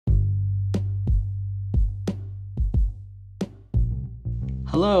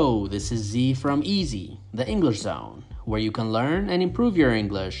Hello, this is Z from Easy, the English Zone, where you can learn and improve your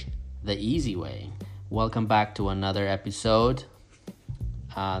English the easy way. Welcome back to another episode.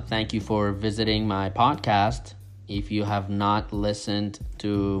 Thank you for visiting my podcast. If you have not listened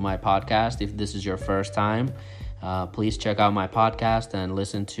to my podcast, if this is your first time, please check out my podcast and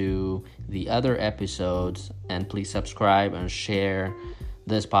listen to the other episodes. And please subscribe and share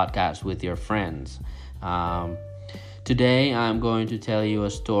this podcast with your friends. Today, I'm going to tell you a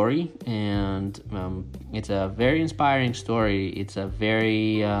story, and it's a very inspiring story. It's a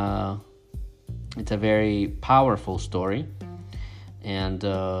very powerful story, and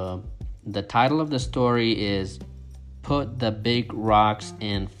the title of the story is "Put the Big Rocks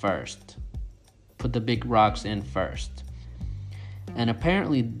in First." Put the big rocks in first. And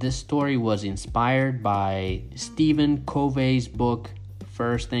apparently, this story was inspired by Stephen Covey's book,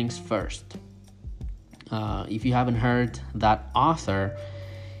 First Things First. If you haven't heard that author,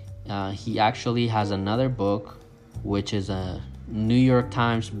 he actually has another book, which is a New York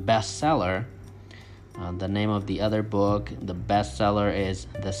Times bestseller. The name of the other book, the bestseller, is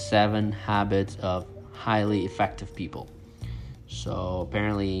The 7 Habits of Highly Effective People. So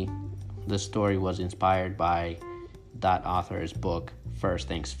apparently, the story was inspired by that author's book, First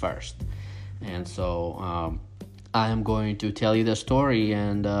Things First. And so I am going to tell you the story,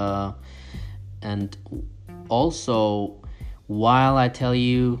 and also, while I tell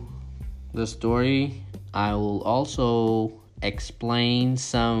you the story, I will also explain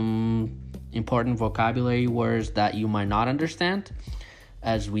some important vocabulary words that you might not understand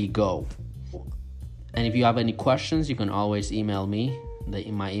as we go. And if you have any questions, you can always email me.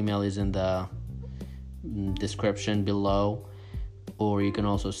 My email is in the description below, or you can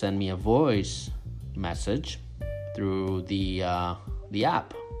also send me a voice message through the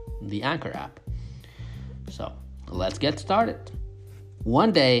app, the Anchor app. So, let's get started.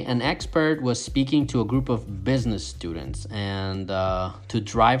 One day, an expert was speaking to a group of business students, and to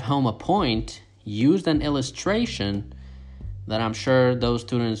drive home a point, used an illustration that I'm sure those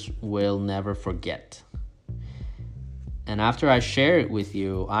students will never forget. And after I share it with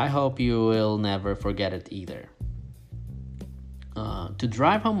you, I hope you will never forget it either. To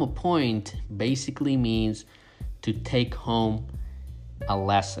drive home a point basically means to take home a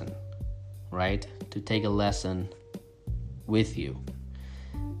lesson, right? To take a lesson with you.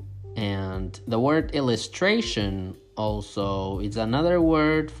 And the word illustration also is another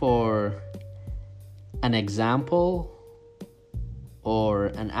word for an example or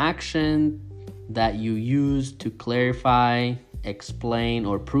an action that you use to clarify, explain,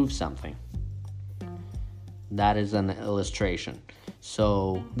 or prove something. That is an illustration.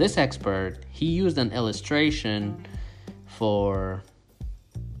 So this expert, he used an illustration for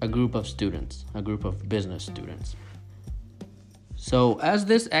a group of students, a group of business students. So as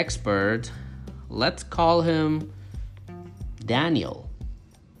this expert, let's call him Daniel.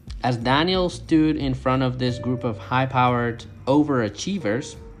 As Daniel stood in front of this group of high-powered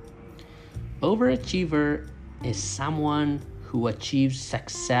overachievers, overachiever is someone who achieves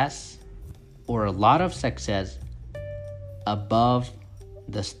success or a lot of success above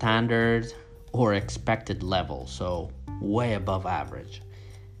the standard or expected level, so way above average.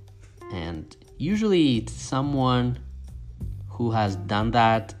 And usually it's someone who has done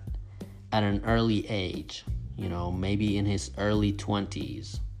that at an early age, maybe in his early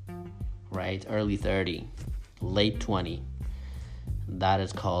 20s, right? Early 30, late 20. That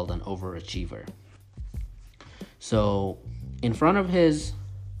is called an overachiever. So in front of this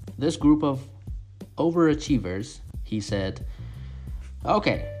group of overachievers, he said,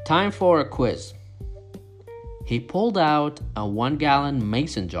 "Okay, time for a quiz." He pulled out a 1-gallon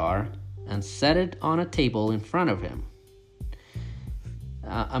mason jar and set it on a table in front of him.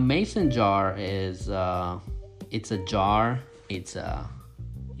 A mason jar is, it's a jar. It's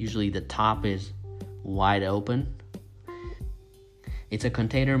usually the top is wide open. It's a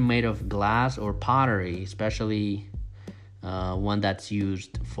container made of glass or pottery, especially one that's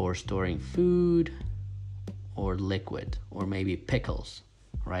used for storing food or liquid or maybe pickles,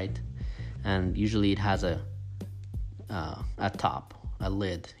 right? And usually it has a top, a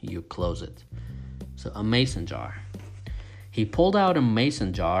lid, you close it. So a mason jar. He pulled out a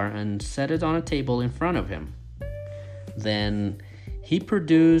mason jar and set it on a table in front of him. Then he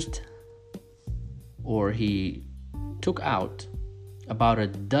took out about a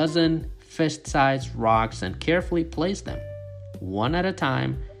dozen fist-sized rocks and carefully placed them, one at a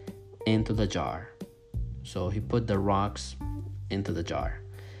time, into the jar. So he put the rocks into the jar.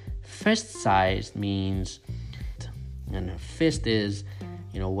 Fist-sized means, and a fist is,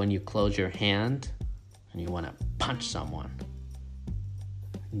 when you close your hand and you want to punch someone.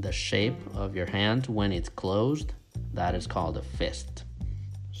 the shape of your hand when it's closed, that is called a fist.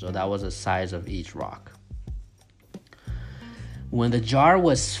 So that was the size of each rock. When the jar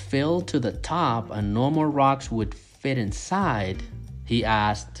was filled to the top and no more rocks would fit inside, he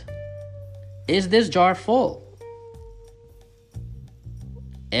asked, "Is this jar full?"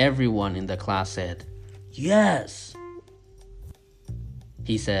 Everyone in the class said, "Yes."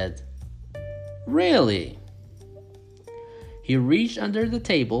 He said, "Really?" He reached under the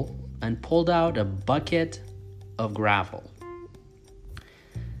table and pulled out a bucket of gravel.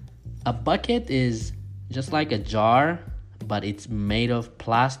 A bucket is just like a jar, but it's made of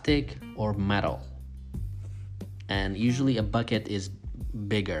plastic or metal. And usually a bucket is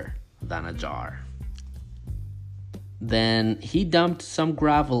bigger than a jar. Then he dumped some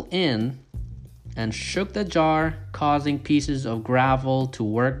gravel in and shook the jar, causing pieces of gravel to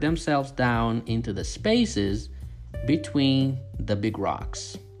work themselves down into the spaces between the big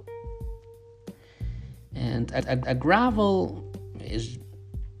rocks. And a gravel is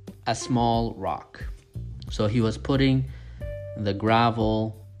a small rock. So he was putting the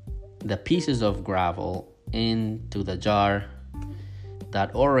pieces of gravel into the jar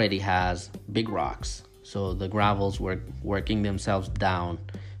that already has big rocks. So the gravels were working themselves down.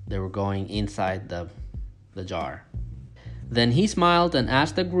 They were going inside the jar. Then he smiled and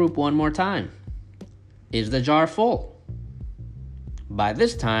asked the group one more time, "Is the jar full?" By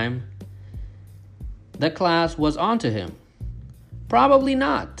this time, the class was onto him. "Probably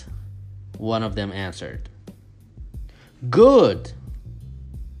not," one of them answered. "Good,"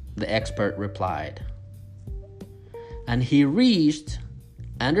 the expert replied. And he reached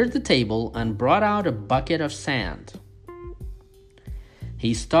under the table and brought out a bucket of sand.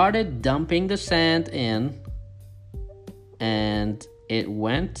 He started dumping the sand in, and it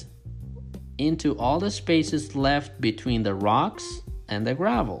went into all the spaces left between the rocks and the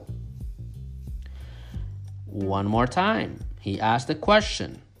gravel. One more time, he asked the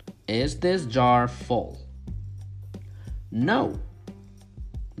question, "Is this jar full?" "No,"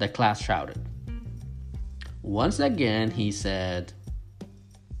 the class shouted. Once again, he said,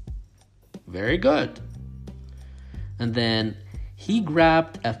 "Very good." And then he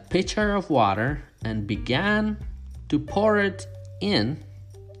grabbed a pitcher of water and began to pour it in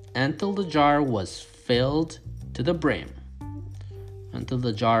until the jar was filled to the brim, until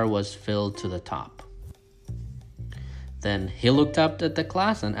the jar was filled to the top. Then he looked up at the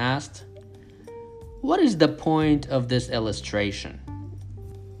class and asked, "What is the point of this illustration?"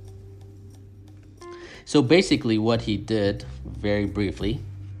 So basically what he did, very briefly,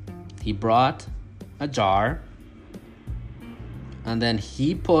 he brought a jar and then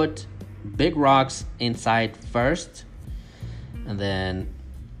he put big rocks inside first, and then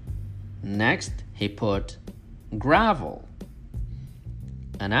next he put gravel,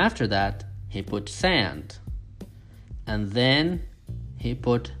 and after that he put sand, and then he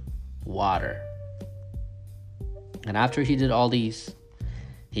put water. And after he did all these,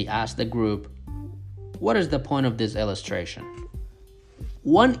 he asked the group, "What is the point of this illustration?"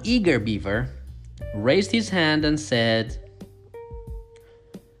 One eager beaver raised his hand and said,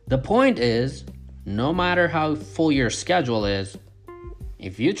 "The point is, no matter how full your schedule is,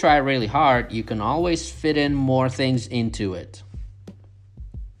 if you try really hard, you can always fit in more things into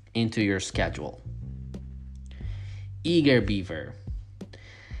your schedule." Eager beaver.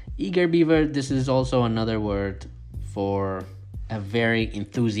 Eager beaver, this is also another word for a very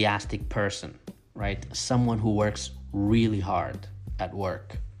enthusiastic person, right? Someone who works really hard at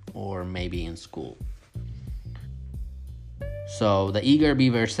work or maybe in school. So the eager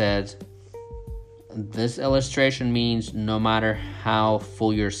beaver said, "This illustration means no matter how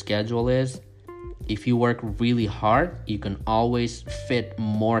full your schedule is, if you work really hard, you can always fit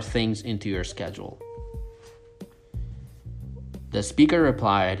more things into your schedule." The speaker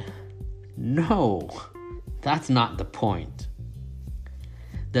replied, "No, that's not the point.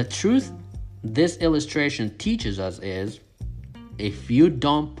 The truth this illustration teaches us is, if you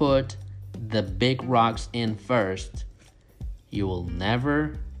don't put the big rocks in first, you will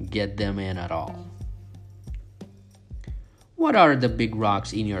never get them in at all." What are the big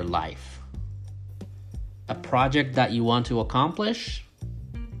rocks in your life? A project that you want to accomplish?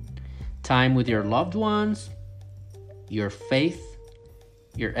 Time with your loved ones? Your faith?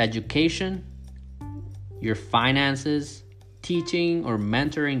 Your education? Your finances? Teaching or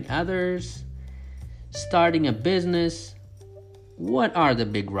mentoring others? Starting a business? What are the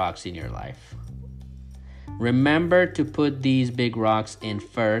big rocks in your life? Remember to put these big rocks in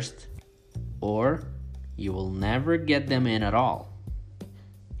first, or you will never get them in at all.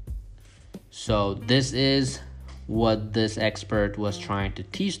 So this is what this expert was trying to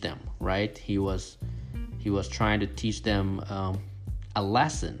teach them, right? He was trying to teach them a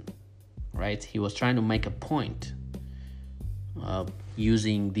lesson, right? He was trying to make a point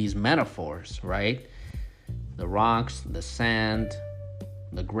using these metaphors, right? The rocks, the sand,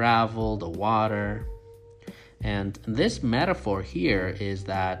 the gravel, the water. And this metaphor here is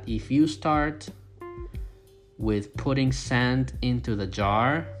that if you start with putting sand into the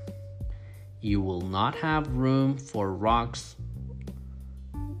jar, you will not have room for rocks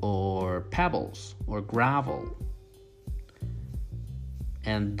or pebbles or gravel.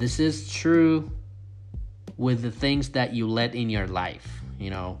 And this is true with the things that you let in your life.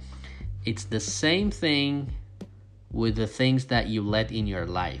 It's the same thing with the things that you let in your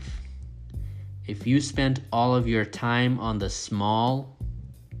life. If you spend all of your time on the small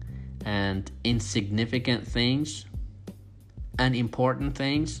and insignificant things, unimportant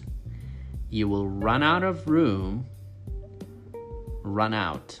things, you will run out of room. Run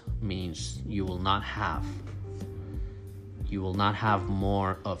out means you will not have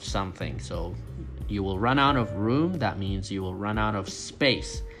more of something. So you will run out of room. That means you will run out of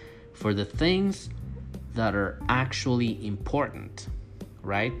space for the things that are actually important,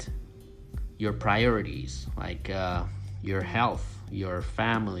 right? Your priorities, like your health, your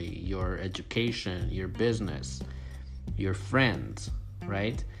family, your education, your business, your friends,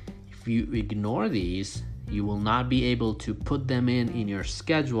 right? If you ignore these, you will not be able to put them in your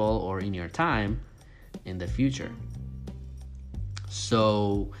schedule or in your time in the future.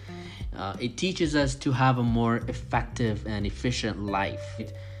 So it teaches us to have a more effective and efficient life.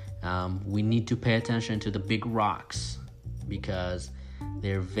 We need to pay attention to the big rocks because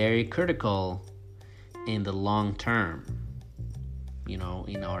they're very critical in the long term,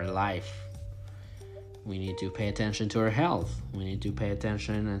 in our life. We need to pay attention to our health. We need to pay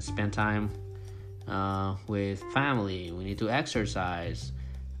attention and spend time with family. We need to exercise.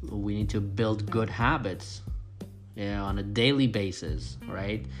 We need to build good habits on a daily basis,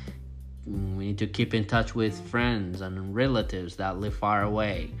 right? We need to keep in touch with friends and relatives that live far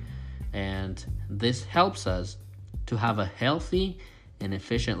away. And this helps us to have a healthy and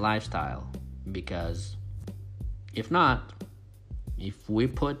efficient lifestyle, because if we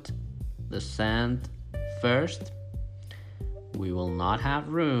put the sand first, we will not have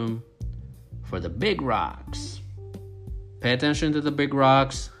room for the big rocks. Pay attention to the big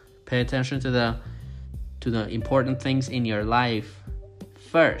rocks. Pay attention to the important things in your life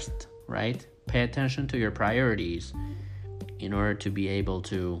first, right? Pay attention to your priorities in order to be able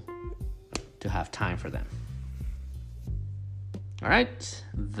to have time for them. All right,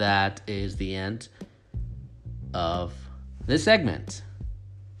 that is the end of this segment.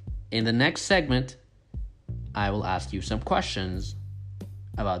 In the next segment, I will ask you some questions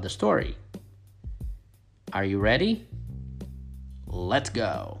about the story. Are you ready? Let's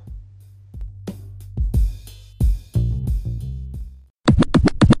go.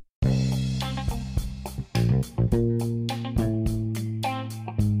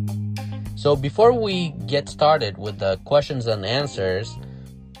 So before we get started with the questions and answers,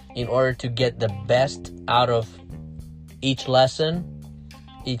 in order to get the best out of each lesson,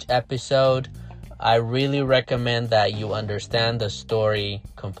 each episode, I really recommend that you understand the story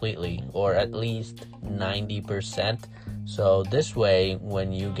completely, or at least 90%. So this way,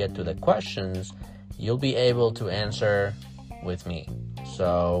 when you get to the questions, you'll be able to answer with me.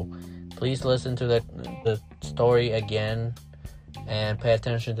 So please listen to the story again and pay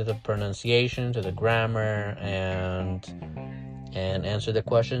attention to the pronunciation, to the grammar, and answer the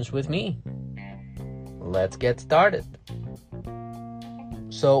questions with me. Let's get started.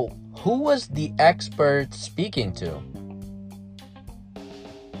 So, who was the expert speaking to?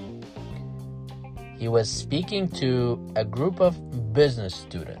 He was speaking to a group of business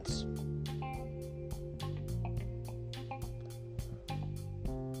students.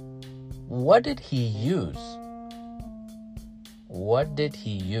 What did he use? What did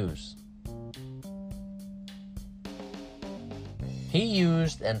he use? He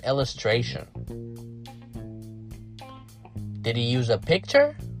used an illustration. Did he use a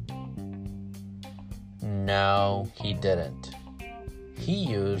picture? No, he didn't. He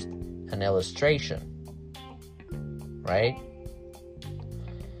used an illustration, right?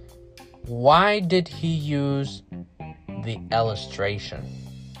 Why did he use the illustration?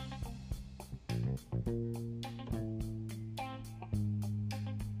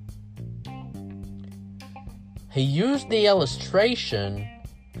 He used the illustration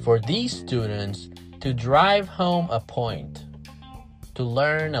for these students to drive home a point, to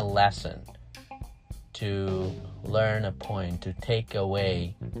learn a lesson, to take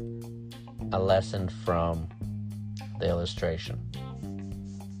away a lesson from the illustration.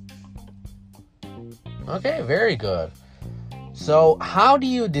 Okay, very good. So how do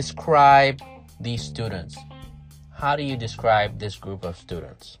you describe these students? How do you describe this group of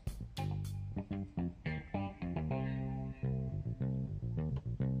students?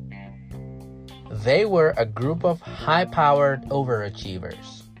 They were a group of high-powered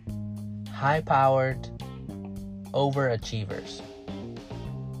overachievers. High-powered overachievers.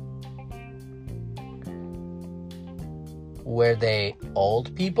 Were they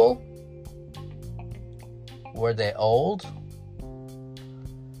old people? Were they old?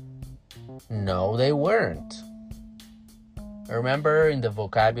 No, they weren't. Remember in the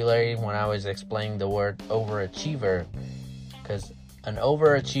vocabulary when I was explaining the word overachiever, because an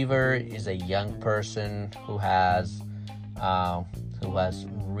overachiever is a young person who has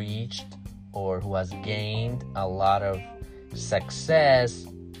reached or who has gained a lot of success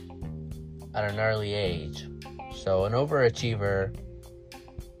at an early age. So an overachiever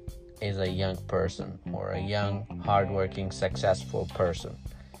is a young person or a young, hardworking, successful person.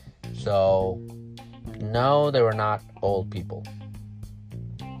 So no, they were not old people.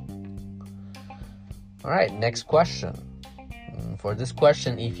 All right, next question. For this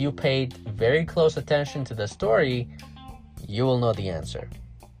question, if you paid very close attention to the story, you will know the answer.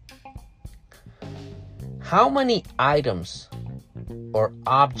 How many items or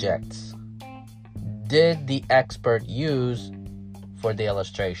objects did the expert use for the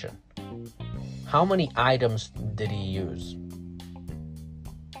illustration? How many items did he use?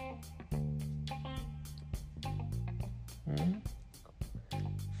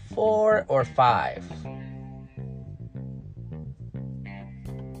 Four or five?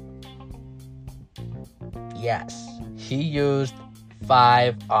 Yes, he used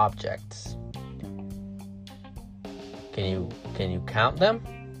 5 objects. Can you count them?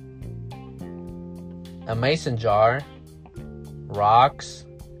 A mason jar, rocks,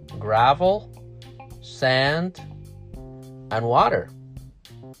 gravel, sand, and water.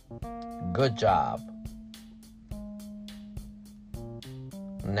 Good job.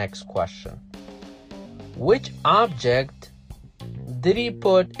 Next question. Which object did he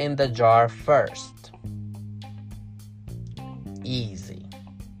put in the jar first? Easy.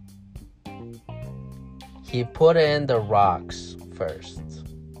 He put in the rocks first.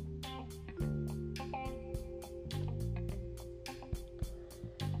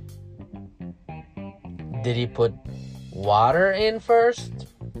 Did he put water in first?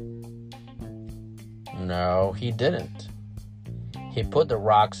 No, he didn't. He put the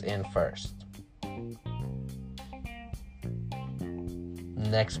rocks in first.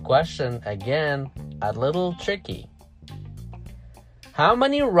 Next question, again, a little tricky. How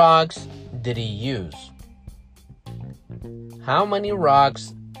many rocks did he use? How many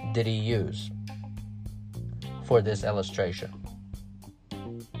rocks did he use for this illustration?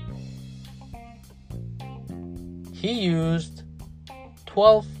 He used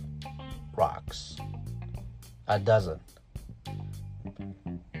 12 rocks. A dozen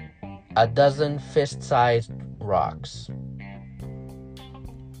fist-sized rocks.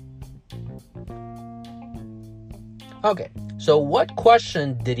 Okay, so what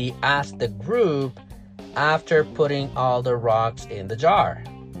question did he ask the group after putting all the rocks in the jar?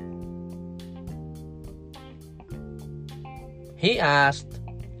 He asked,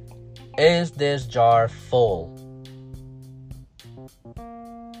 "Is this jar full?"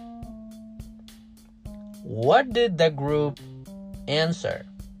 What did the group answer?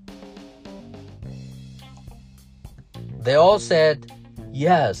 They all said,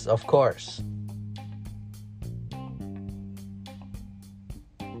 "Yes, of course."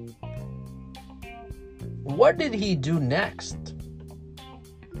 What did he do next?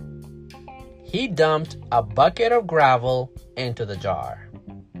 He dumped a bucket of gravel into the jar.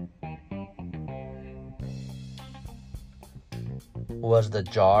 Was the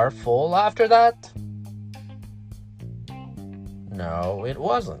jar full after that? No, it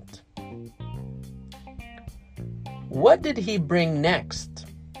wasn't. What did he bring next?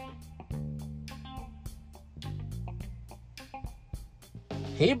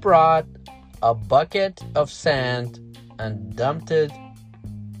 He brought a bucket of sand and dumped it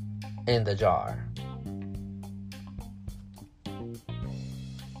in the jar.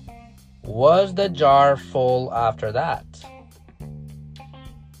 Was the jar full after that?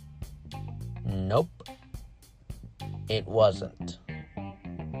 Nope, it wasn't.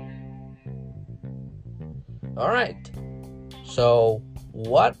 All right, so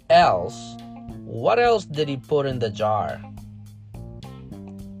what else did he put in the jar?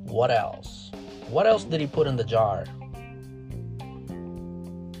 What else did he put in the jar?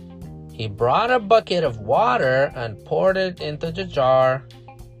 He brought a bucket of water and poured it into the jar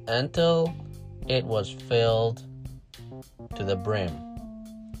until it was filled to the brim,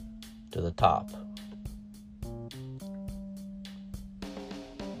 to the top.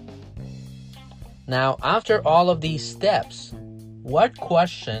 Now, after all of these steps, what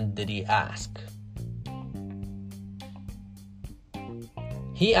question did he ask?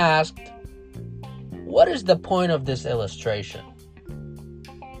 He asked, "What is the point of this illustration?"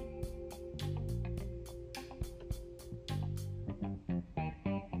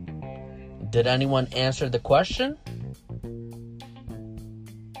 Did anyone answer the question?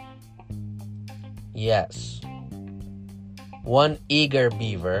 Yes. One eager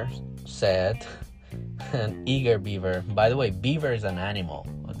beaver said, an eager beaver, by the way, beaver is an animal.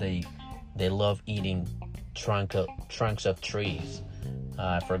 They love eating trunks of trees.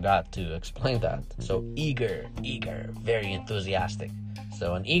 I forgot to explain that. So eager, very enthusiastic.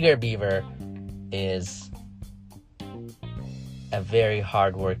 So an eager beaver is a very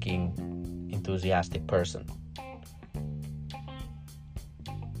hardworking, enthusiastic person.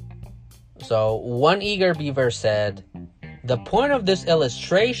 So one eager beaver said, "The point of this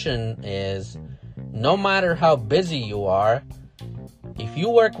illustration is no matter how busy you are, if you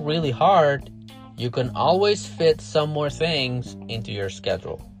work really hard, you can always fit some more things into your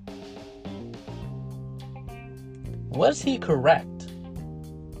schedule." Was he correct?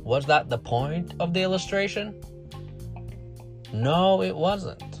 Was that the point of the illustration? No, it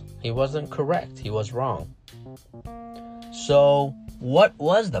wasn't. He wasn't correct. He was wrong. So, what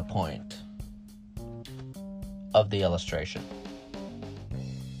was the point of the illustration?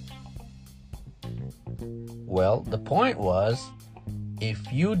 Well, the point was,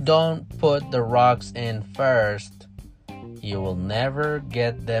 if you don't put the rocks in first, you will never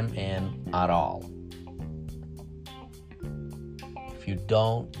get them in at all. If you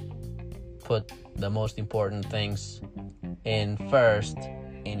don't put the most important things in first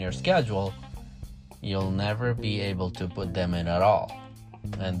in your schedule, you'll never be able to put them in at all.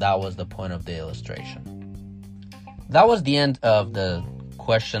 And that was the point of the illustration. That was the end of the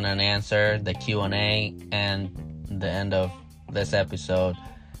question and answer, the Q&A, and the end of this episode.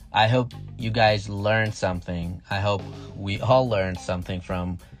 I hope you guys learned something. I hope we all learned something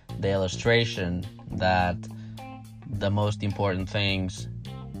from the illustration, that the most important things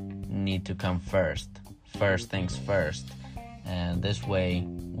need to come first. First things first. And this way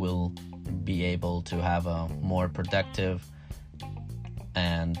we'll be able to have a more productive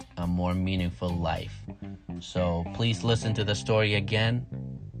and a more meaningful life. So please listen to the story again.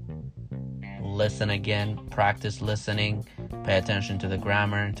 Listen again. Practice listening. Pay attention to the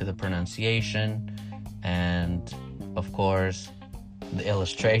grammar, to the pronunciation, and of course the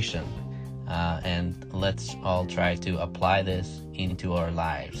illustration. And let's all try to apply this into our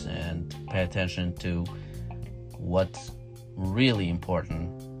lives and pay attention to what's really important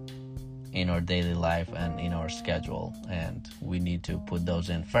in our daily life and in our schedule, and we need to put those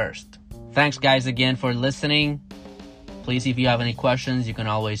in first. Thanks guys again for listening. Please, if you have any questions, you can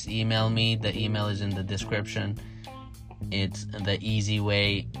always email me. The email is in the description. It's the easy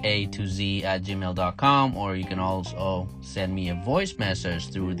way, a2z@gmail.com, or you can also send me a voice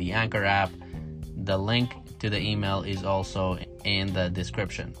message through the Anchor app. The link to the email is also in the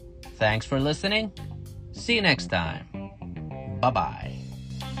description. Thanks for listening. See you next time. Bye-bye.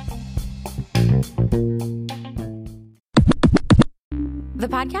 The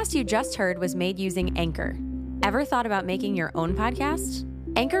podcast you just heard was made using Anchor. Ever thought about making your own podcast?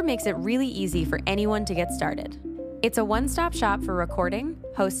 Anchor makes it really easy for anyone to get started. It's a one-stop shop for recording,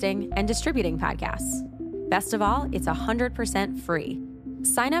 hosting, and distributing podcasts. Best of all, it's 100% free.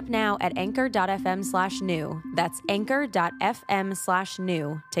 Sign up now at anchor.fm/new. That's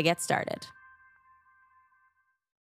anchor.fm/new to get started.